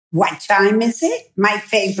What time is it? My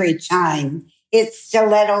favorite time. It's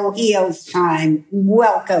stiletto heels time.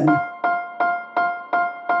 Welcome.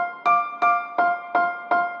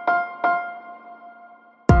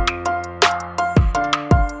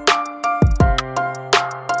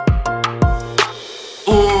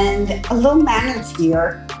 And a little manners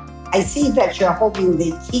here. I see that you're holding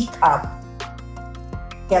the teacup.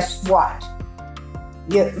 Guess what?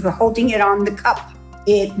 You're holding it on the cup.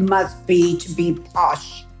 It must be to be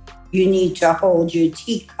posh. You need to hold your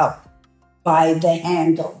teacup by the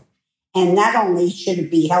handle. And not only should it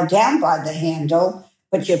be held down by the handle,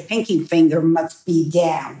 but your pinky finger must be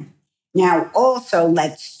down. Now also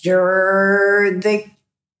let's stir the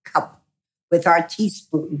cup with our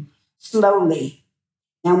teaspoon slowly.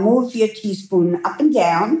 Now move your teaspoon up and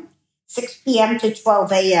down, 6 p.m. to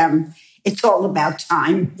 12 a.m. It's all about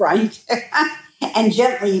time, right? And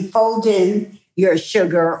gently fold in your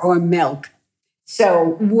sugar or milk.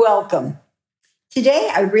 So welcome. Today,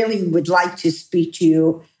 I really would like to speak to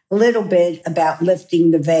you a little bit about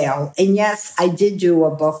lifting the veil. And yes, I did do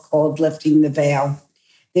a book called Lifting the Veil.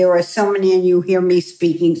 There are so many, and you hear me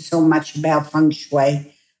speaking so much about feng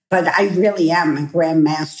shui, but I really am a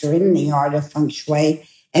grandmaster in the art of feng shui,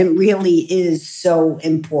 and really is so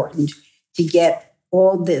important to get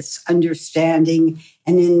all this understanding.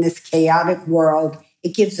 And in this chaotic world,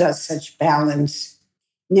 it gives us such balance.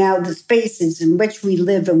 Now, the spaces in which we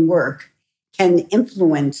live and work can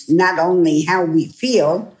influence not only how we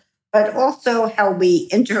feel, but also how we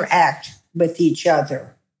interact with each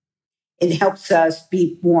other. It helps us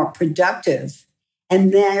be more productive.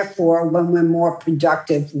 And therefore, when we're more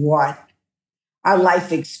productive, what? Our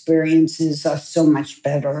life experiences are so much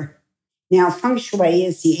better. Now, feng shui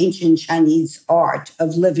is the ancient Chinese art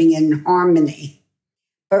of living in harmony.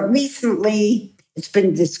 But recently, it's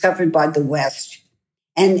been discovered by the West.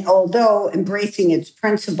 And although embracing its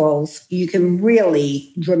principles, you can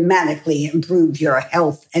really dramatically improve your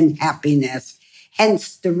health and happiness.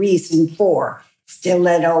 Hence the reason for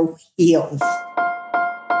stiletto heels.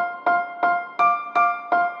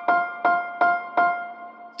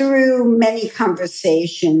 Through many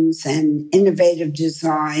conversations and innovative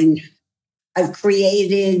design, I've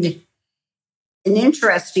created an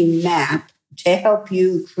interesting map to help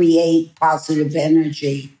you create positive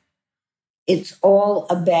energy. It's all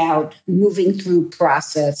about moving through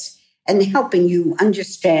process and helping you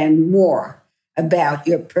understand more about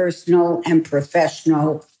your personal and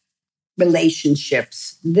professional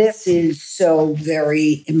relationships. This is so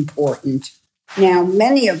very important. Now,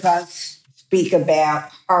 many of us speak about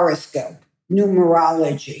horoscope,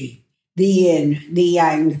 numerology, the yin, the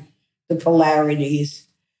yang, the polarities.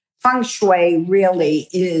 Feng shui really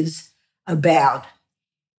is about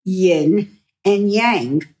yin and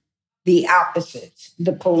yang, the opposites,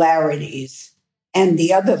 the polarities. And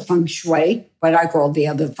the other feng shui, what I call the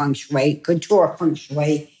other feng shui, couture feng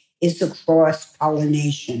shui, is the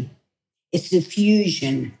cross-pollination. It's the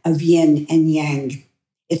fusion of yin and yang.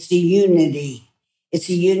 It's the unity. It's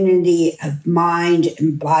the unity of mind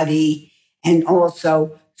and body and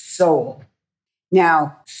also soul.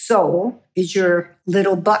 Now, soul is your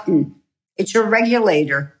little button. It's your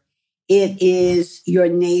regulator. It is your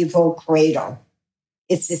navel cradle.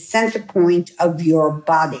 It's the center point of your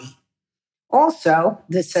body. Also,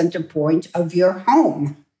 the center point of your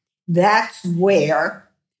home. That's where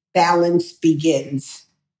balance begins.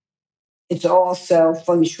 It's also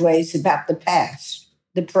feng shui is about the past,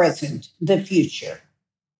 the present, the future.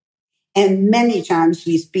 And many times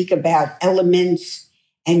we speak about elements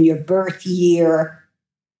and your birth year.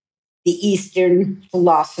 The Eastern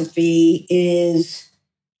philosophy is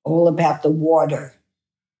all about the water,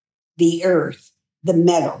 the earth, the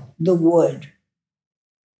metal, the wood,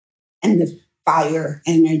 and the fire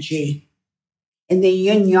energy. In the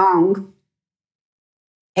yin yang,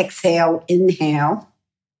 exhale, inhale,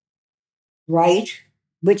 right?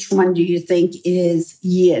 Which one do you think is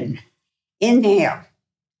yin? Inhale,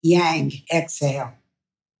 yang, exhale.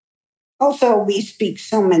 Also, we speak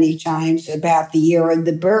so many times about the year of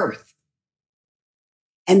the birth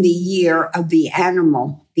and the year of the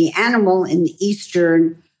animal. The animal in the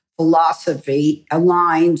Eastern philosophy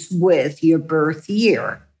aligns with your birth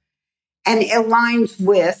year and it aligns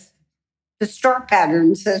with the star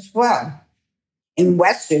patterns as well. In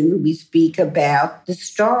Western, we speak about the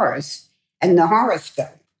stars and the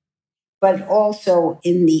horoscope. But also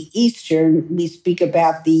in the Eastern, we speak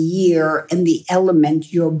about the year and the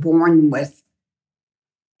element you're born with.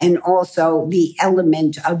 And also the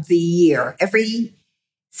element of the year. Every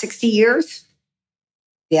 60 years,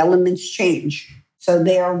 the elements change. So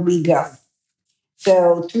there we go.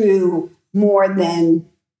 So through more than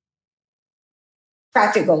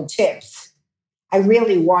practical tips. I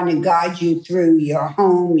really want to guide you through your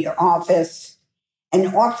home, your office,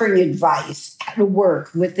 and offering advice how to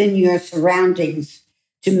work within your surroundings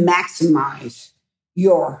to maximize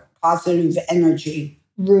your positive energy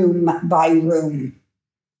room by room.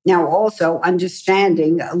 Now, also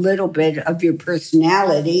understanding a little bit of your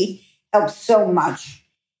personality helps so much.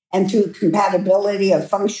 And through compatibility of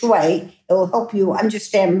feng shui, it will help you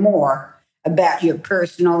understand more about your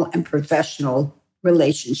personal and professional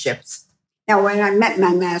relationships. Now, when I met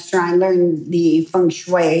my master, I learned the feng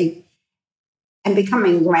shui and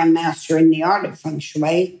becoming a grandmaster in the art of feng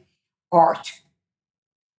shui, art.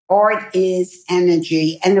 Art is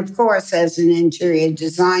energy. And of course, as an interior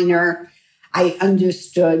designer, I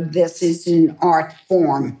understood this is an art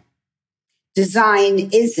form. Design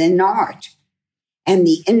is an art, and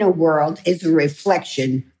the inner world is a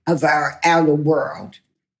reflection of our outer world.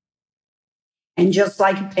 And just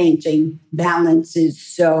like a painting, balance is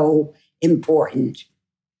so important.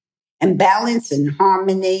 And balance and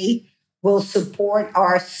harmony will support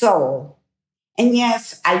our soul. And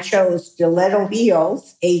yes, I chose Stiletto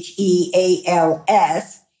Heels, Heals.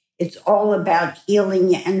 It's all about healing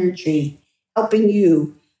your energy, helping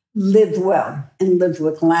you live well and live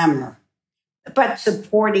with glamour, but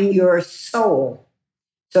supporting your soul.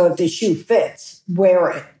 So if the shoe fits, wear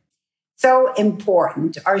it. So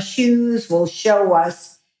important. Our shoes will show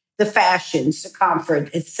us the fashions, the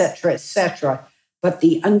comfort, etc., etc. But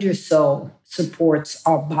the undersole supports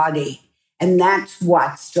our body. And that's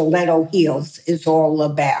what Stiletto Heels is all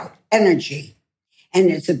about, energy. And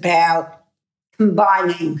it's about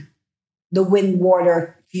combining the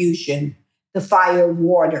wind-water fusion, the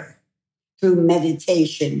fire-water, through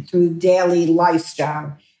meditation, through daily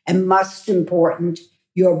lifestyle, and most important,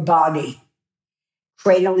 your body.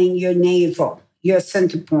 Cradling your navel, your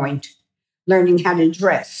center point, learning how to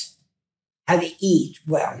dress, how to eat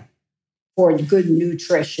well for good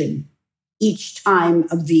nutrition each time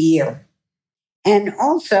of the year. And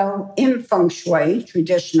also in feng shui,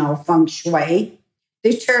 traditional feng shui,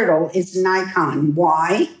 the turtle is an icon.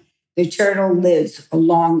 Why? The turtle lives a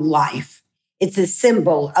long life. It's a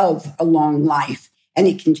symbol of a long life, and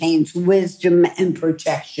it contains wisdom and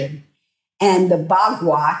protection. And the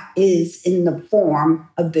bagua is in the form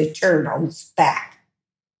of the turtle's back.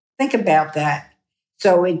 Think about that.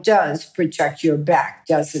 So it does protect your back,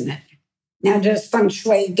 doesn't it? Now, does feng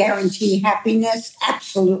shui guarantee happiness?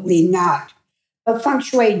 Absolutely not. But feng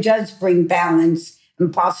shui does bring balance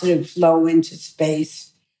and positive flow into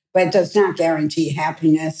space, but it does not guarantee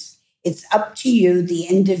happiness. It's up to you, the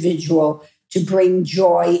individual, to bring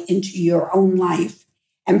joy into your own life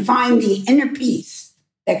and find the inner peace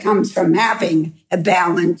that comes from having a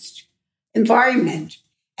balanced environment.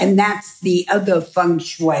 And that's the other feng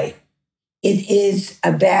shui. It is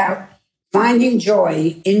about finding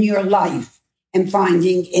joy in your life and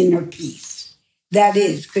finding inner peace. That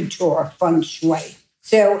is couture feng shui.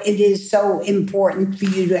 So it is so important for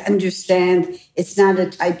you to understand it's not a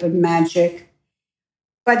type of magic,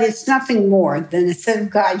 but it's nothing more than a set of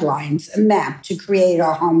guidelines, a map to create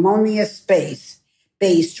a harmonious space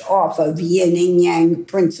based off of yin and yang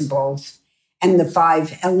principles and the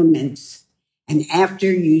 5 elements. And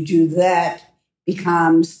after you do that,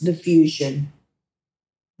 becomes the fusion,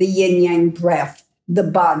 the yin yang breath, the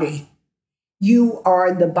body. You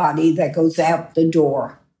are the body that goes out the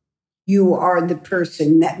door. You are the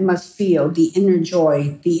person that must feel the inner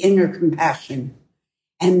joy, the inner compassion.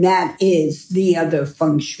 And that is the other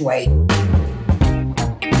feng shui.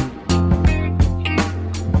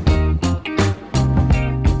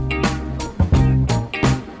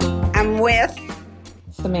 I'm with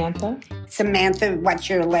Samantha. Samantha, what's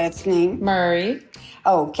your last name? Murray.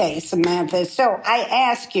 Okay, Samantha. So I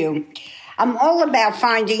ask you, I'm all about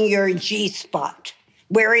finding your G-spot.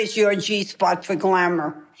 Where is your G-spot for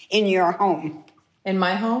glamour in your home? In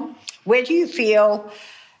my home? Where do you feel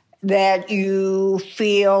that you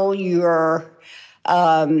feel you're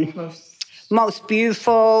most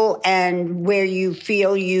beautiful, and where you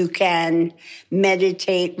feel you can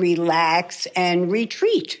meditate, relax, and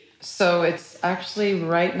retreat? So it's actually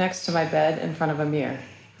right next to my bed in front of a mirror.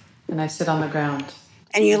 And I sit on the ground.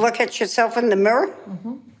 And you look at yourself in the mirror?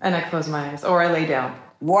 Mm-hmm. And I close my eyes, or I lay down.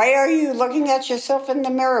 Why are you looking at yourself in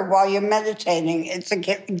the mirror while you're meditating? It's a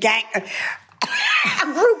gang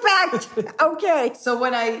group act. Okay. So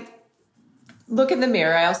when I look in the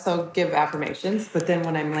mirror, I also give affirmations. But then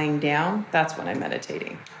when I'm laying down, that's when I'm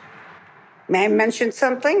meditating. May I mention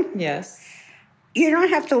something? Yes. You don't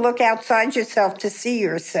have to look outside yourself to see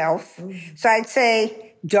yourself. So I'd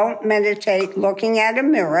say don't meditate looking at a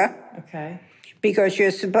mirror. Okay. Because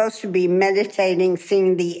you're supposed to be meditating,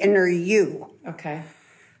 seeing the inner you. Okay.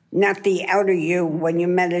 not the outer you when you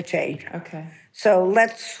meditate. Okay. So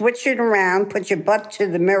let's switch it around, put your butt to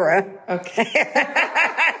the mirror. Okay.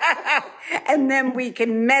 And then we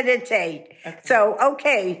can meditate.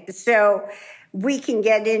 Okay. So we can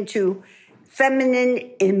get into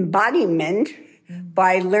feminine embodiment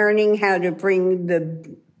by learning how to bring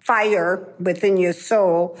the fire within your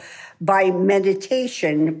soul by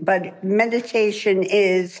meditation. But meditation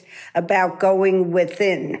is about going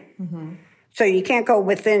within. Mm-hmm. So you can't go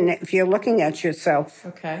within if you're looking at yourself.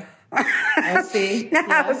 Okay. I see.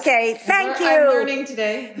 Yes. Okay, thank you. I'm learning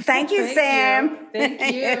today. Thank you, Sam. Thank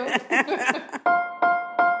you.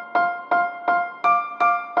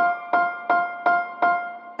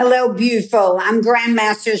 Hello, beautiful. I'm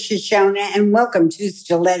Grandmaster Shashona, and welcome to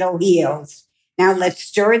Stiletto Heels. Now let's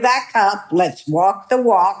stir that cup, let's walk the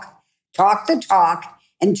walk, talk the talk,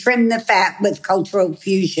 and trim the fat with cultural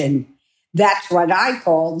fusion. That's what I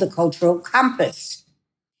call the cultural compass.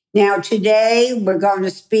 Now today we're going to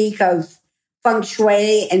speak of feng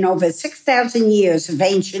shui and over 6,000 years of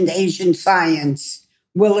ancient Asian science.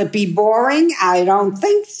 Will it be boring? I don't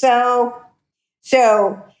think so.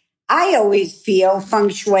 So I always feel feng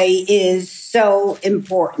shui is so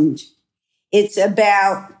important. It's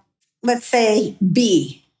about, let's say,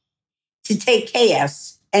 to take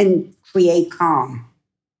chaos and create calm.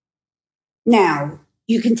 Now,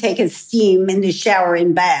 you can take a steam in the shower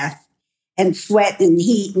and bath and sweat and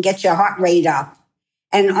heat and get your heart rate up.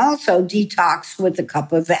 And also detox with a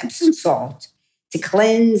cup of Epsom salt to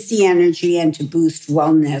cleanse the energy and to boost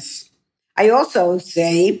wellness. I also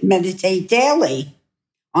say meditate daily.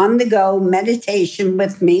 On the go meditation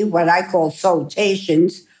with me, what I call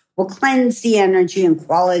saltations, will cleanse the energy and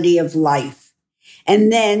quality of life.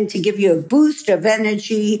 And then to give you a boost of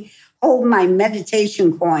energy, hold my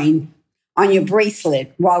meditation coin on your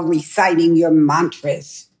bracelet while reciting your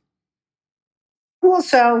mantras.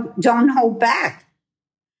 Also, don't hold back.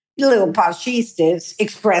 Little pashistas,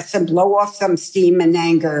 express and blow off some steam and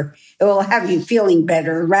anger. It will have you feeling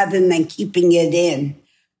better rather than keeping it in.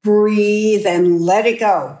 Breathe and let it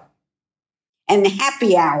go. And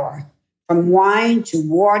happy hour, from wine to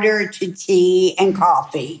water to tea and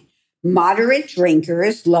coffee. Moderate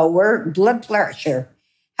drinkers lower blood pressure.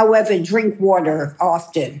 However, drink water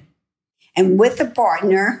often. And with a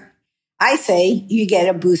partner, I say you get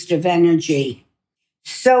a boost of energy.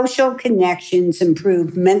 Social connections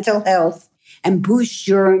improve mental health and boost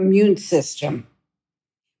your immune system.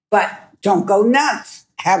 But don't go nuts.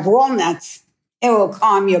 Have walnuts. It will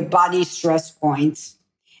calm your body stress points.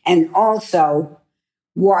 And also,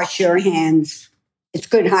 wash your hands. It's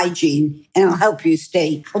good hygiene, and it'll help you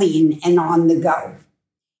stay clean and on the go.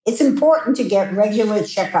 It's important to get regular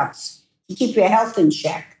checkups to keep your health in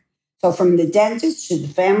check. So from the dentist to the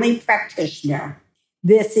family practitioner,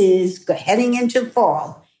 this is heading into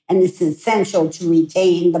fall, and it's essential to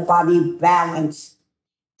retain the body balance.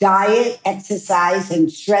 Diet, exercise,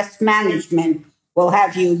 and stress management will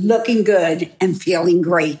have you looking good and feeling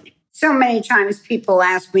great. So many times people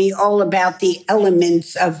ask me all about the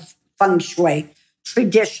elements of feng shui,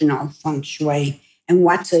 traditional feng shui, and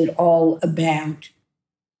what's it all about.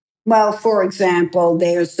 Well, for example,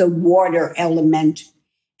 there's the water element,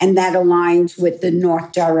 and that aligns with the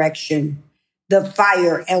north direction. The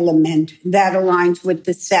fire element, that aligns with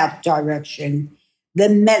the south direction. The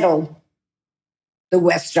metal, the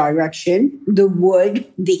west direction. The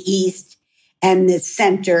wood, the east. And the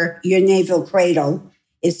center, your navel cradle,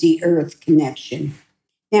 is the earth connection.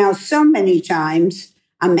 Now, so many times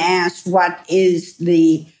I'm asked, what is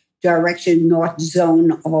the direction north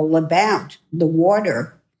zone all about? The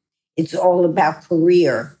water. It's all about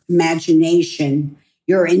career, imagination,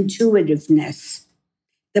 your intuitiveness.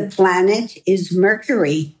 The planet is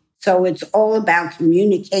Mercury, so it's all about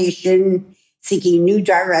communication, seeking new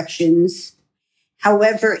directions.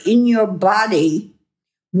 However, in your body,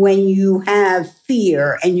 when you have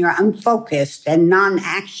fear and you're unfocused and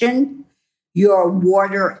non-action, your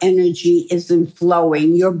water energy isn't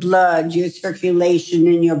flowing. Your blood, your circulation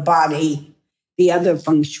in your body, the other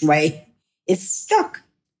feng shui, is stuck.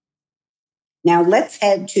 Now let's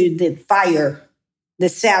head to the fire, the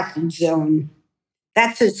south zone.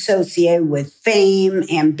 That's associated with fame,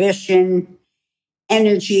 ambition,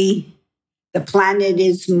 energy. The planet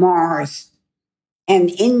is Mars. And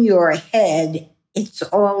in your head, it's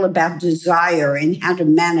all about desire and how to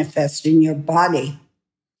manifest in your body.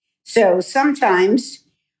 So sometimes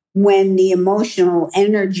when the emotional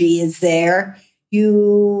energy is there,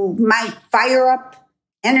 you might fire up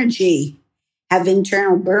energy, have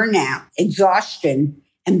internal burnout, exhaustion,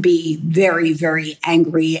 and be very, very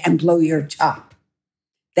angry and blow your top.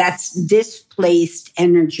 That's displaced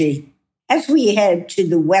energy. As we head to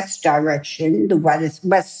the west direction, the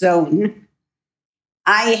west zone,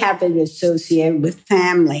 I have it associated with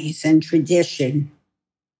families and tradition.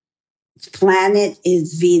 Its planet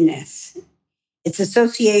is Venus. Its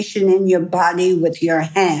association in your body with your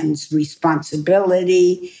hands,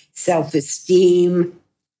 responsibility, self-esteem.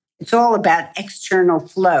 It's all about external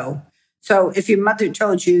flow. So if your mother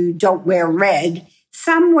told you don't wear red,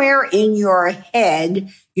 somewhere in your head,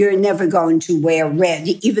 you're never going to wear red.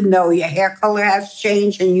 Even though your hair color has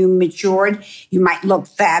changed and you matured, you might look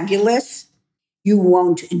fabulous. You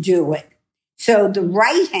won't do it. So the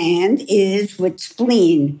right hand is with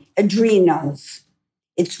spleen, adrenals.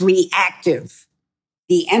 It's reactive.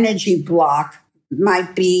 The energy block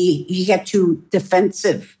might be you get too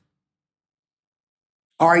defensive.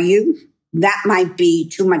 Are you? That might be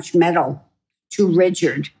too much metal, too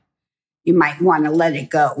rigid. You might want to let it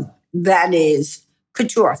go. That is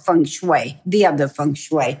couture feng shui, the other feng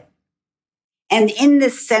shui. And in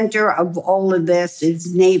the center of all of this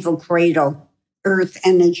is navel cradle, earth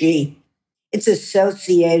energy. It's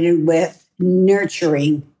associated with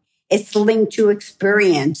nurturing. It's linked to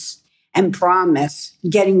experience and promise,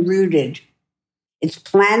 getting rooted. Its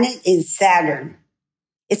planet is Saturn.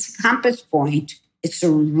 It's a compass point. It's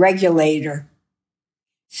a regulator.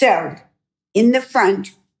 So, in the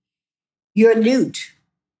front, your lute.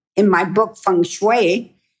 In my book, Feng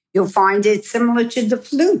Shui, you'll find it similar to the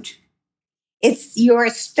flute. It's your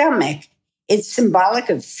stomach. It's symbolic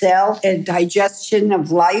of self and digestion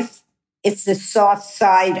of life. It's the soft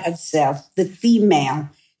side of self, the female,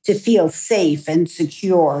 to feel safe and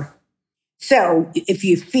secure. So if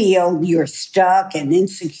you feel you're stuck and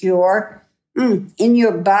insecure, in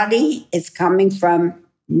your body, it's coming from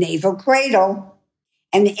navel cradle.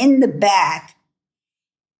 And in the back,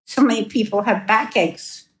 so many people have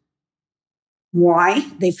backaches. Why?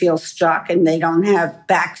 They feel stuck and they don't have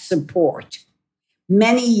back support.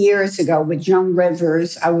 Many years ago with Joan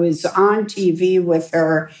Rivers, I was on TV with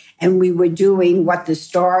her and we were doing What the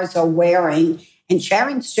Stars Are Wearing. And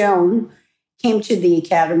Sharon Stone came to the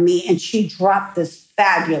Academy and she dropped this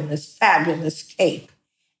fabulous, fabulous cape.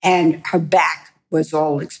 And her back was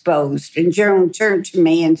all exposed. And Joan turned to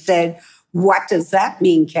me and said, "What does that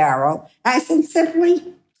mean, Carol?" I said,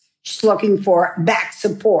 simply, she's looking for back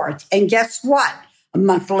support. And guess what? A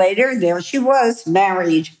month later, there she was,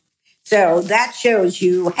 married. So that shows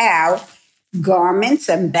you how garments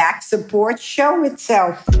and back support show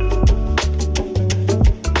itself.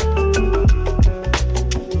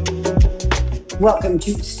 Welcome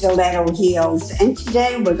to Stiletto Heels. And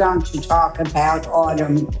today we're going to talk about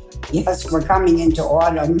autumn. Yes, we're coming into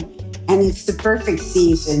autumn, and it's the perfect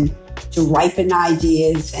season to ripen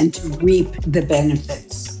ideas and to reap the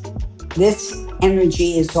benefits. This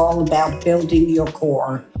energy is all about building your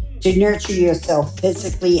core, to nurture yourself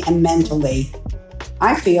physically and mentally.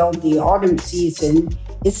 I feel the autumn season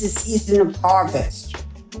is the season of harvest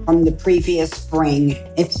from the previous spring.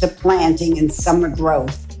 It's the planting and summer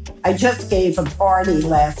growth. I just gave a party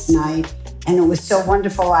last night, and it was so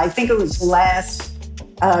wonderful. I think it was the last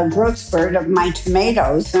growth spurt of my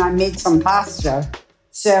tomatoes, and I made some pasta.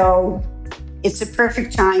 So it's a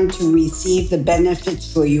perfect time to receive the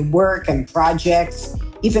benefits for your work and projects,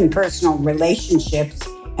 even personal relationships,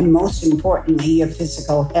 and most importantly, your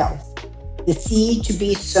physical health. The seed to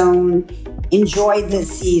be sown. Enjoy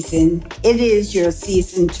this season. It is your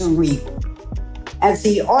season to reap. As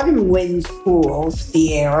the autumn winds cools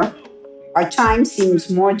the air, our time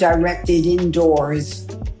seems more directed indoors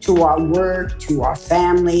to our work, to our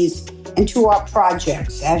families, and to our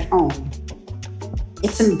projects at home.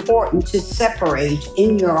 It's important to separate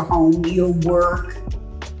in your home your work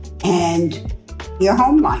and your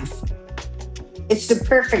home life. It's the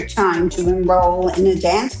perfect time to enroll in a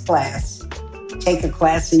dance class, take a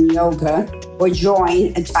class in yoga, or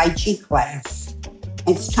join a Tai Chi class.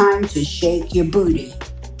 It's time to shake your booty.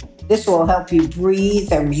 This will help you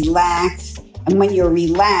breathe and relax. And when you're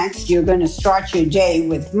relaxed, you're going to start your day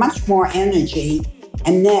with much more energy.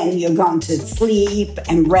 And then you're going to sleep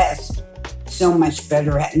and rest so much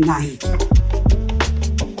better at night.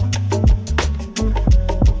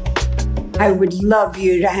 I would love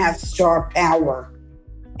you to have star power.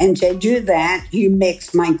 And to do that, you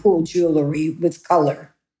mix my cool jewelry with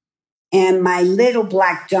color. And my little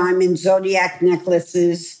black diamond zodiac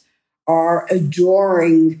necklaces are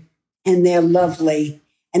adoring, and they're lovely.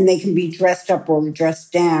 And they can be dressed up or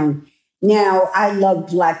dressed down. Now, I love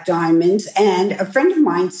black diamonds, and a friend of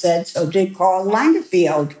mine said so did Karl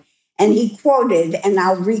Lagerfeld. And he quoted, and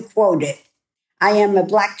I'll re-quote it, "I am a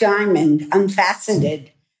black diamond, unfaceted.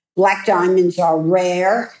 Black diamonds are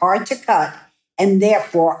rare, hard to cut, and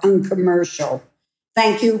therefore uncommercial.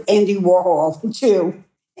 Thank you, Andy Warhol, too.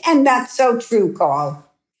 And that's so true, Carl.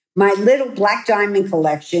 My little black diamond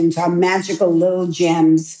collections are magical little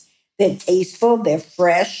gems. They're tasteful, they're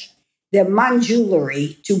fresh, they're mon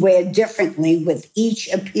jewelry to wear differently with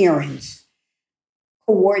each appearance,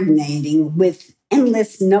 coordinating with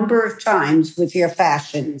endless number of times with your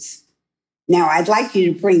fashions. Now, I'd like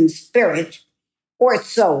you to bring spirit or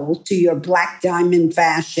soul to your black diamond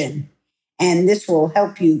fashion, and this will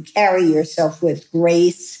help you carry yourself with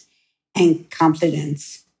grace and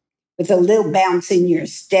confidence. With a little bounce in your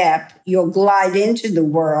step, you'll glide into the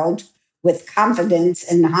world with confidence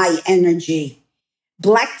and high energy.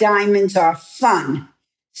 Black diamonds are fun.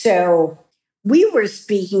 So, we were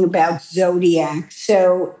speaking about zodiac.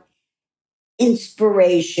 So,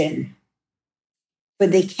 inspiration for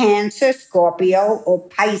the Cancer, Scorpio, or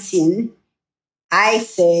Piscean, I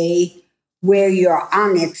say wear your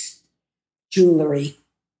onyx jewelry.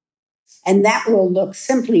 And that will look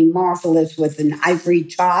simply marvelous with an ivory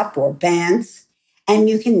top or bands. And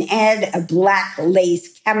you can add a black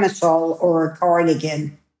lace camisole or a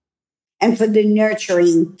cardigan. And for the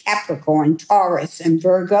nurturing Capricorn, Taurus, and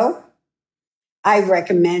Virgo, I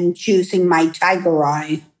recommend choosing my tiger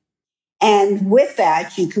eye. And with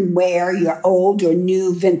that, you can wear your old or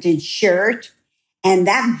new vintage shirt. And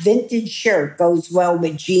that vintage shirt goes well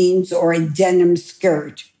with jeans or a denim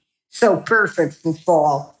skirt. So perfect for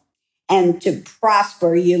fall. And to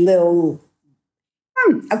prosper, you little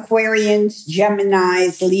Aquarians,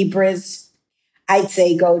 Geminis, Libras, I'd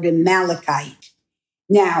say go to malachite.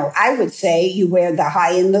 Now, I would say you wear the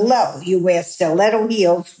high and the low. You wear stiletto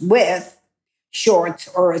heels with shorts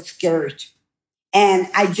or a skirt. And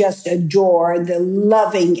I just adore the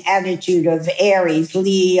loving attitude of Aries,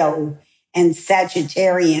 Leo, and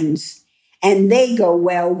Sagittarians. And they go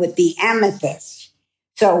well with the amethyst.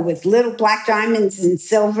 So with little black diamonds and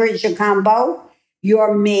silver as your combo,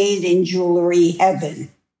 you're made in jewelry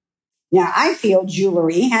heaven. Now, I feel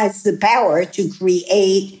jewelry has the power to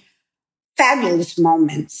create fabulous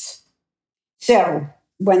moments. So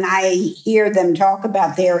when I hear them talk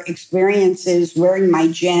about their experiences wearing my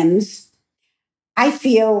gems, I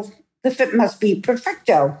feel the fit must be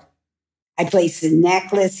perfecto. I place a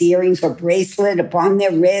necklace, earrings, or bracelet upon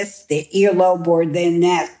their wrist, their earlobe, or their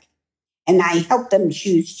neck. And I help them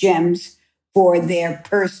choose gems for their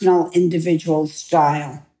personal individual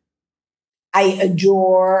style. I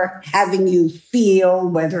adore having you feel,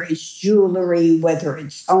 whether it's jewelry, whether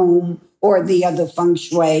it's home, or the other feng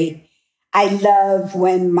shui. I love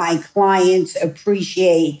when my clients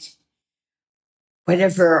appreciate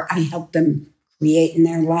whatever I help them create in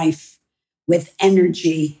their life with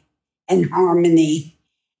energy and harmony,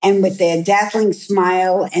 and with their dazzling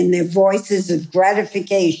smile and their voices of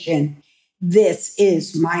gratification. This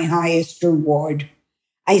is my highest reward.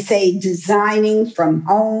 I say designing from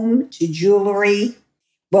home to jewelry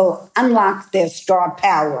will unlock their star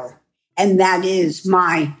power, and that is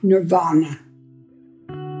my nirvana.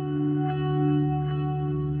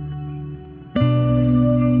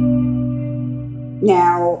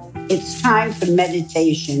 Now, it's time for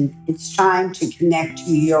meditation. It's time to connect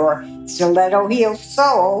to your stiletto heel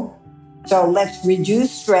soul. So let's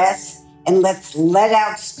reduce stress and let's let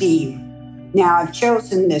out steam. Now, I've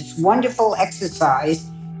chosen this wonderful exercise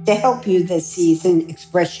to help you this season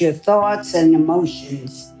express your thoughts and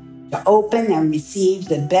emotions, to open and receive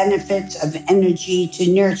the benefits of energy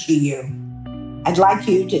to nurture you. I'd like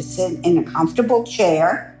you to sit in a comfortable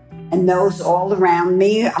chair, and those all around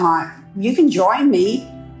me, you can join me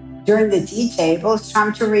during the tea table. It's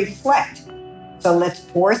time to reflect. So let's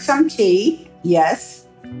pour some tea. Yes,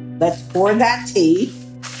 let's pour that tea,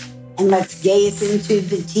 and let's gaze into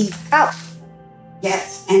the teacup.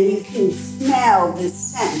 Yes, and you can smell the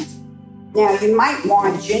scent. Now, you might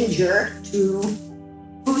want ginger to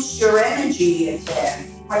boost your energy a bit.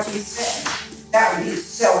 What do you say? That would be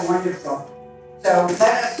so wonderful. So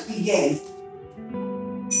let us begin.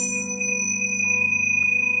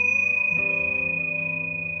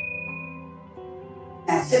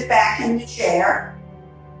 Now sit back in the chair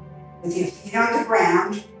with your feet on the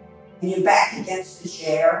ground and your back against the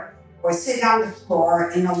chair, or sit on the floor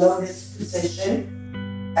in a lotus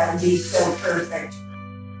position. That would be so perfect.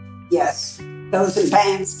 Yes, those in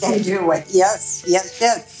bands can do it. Yes, yes,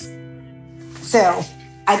 yes. So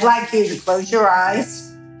I'd like you to close your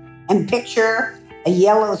eyes and picture a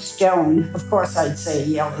yellow stone. Of course, I'd say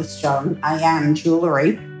yellow stone. I am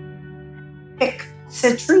jewelry. Pick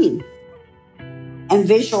citrine and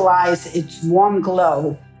visualize its warm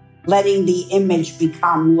glow, letting the image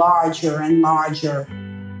become larger and larger.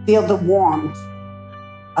 Feel the warmth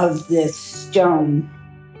of this stone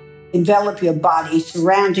Envelop your body,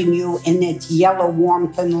 surrounding you in its yellow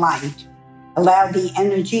warmth and light. Allow the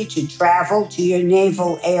energy to travel to your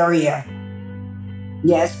navel area.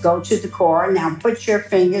 Yes, go to the core. Now put your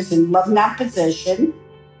fingers in love knot position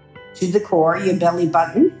to the core, your belly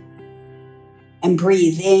button. And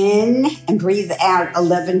breathe in and breathe out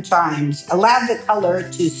 11 times. Allow the color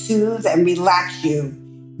to soothe and relax you.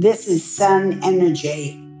 This is sun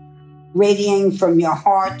energy, radiating from your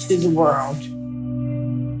heart to the world.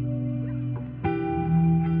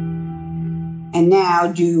 And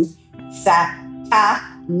now do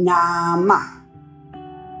Satanama.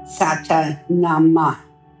 Satanama.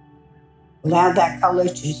 Allow that color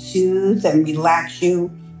to soothe and relax you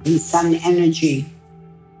in sun energy,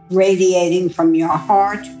 radiating from your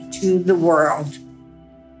heart to the world.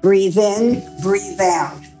 Breathe in, breathe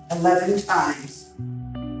out 11 times.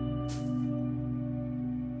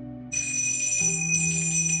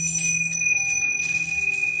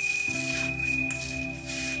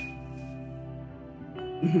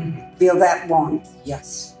 Feel that warmth?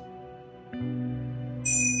 Yes.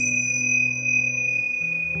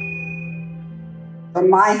 From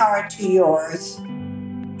my heart to yours,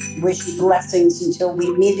 wish you blessings until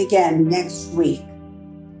we meet again next week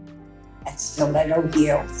at Stiletto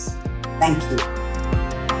Heels. Thank you.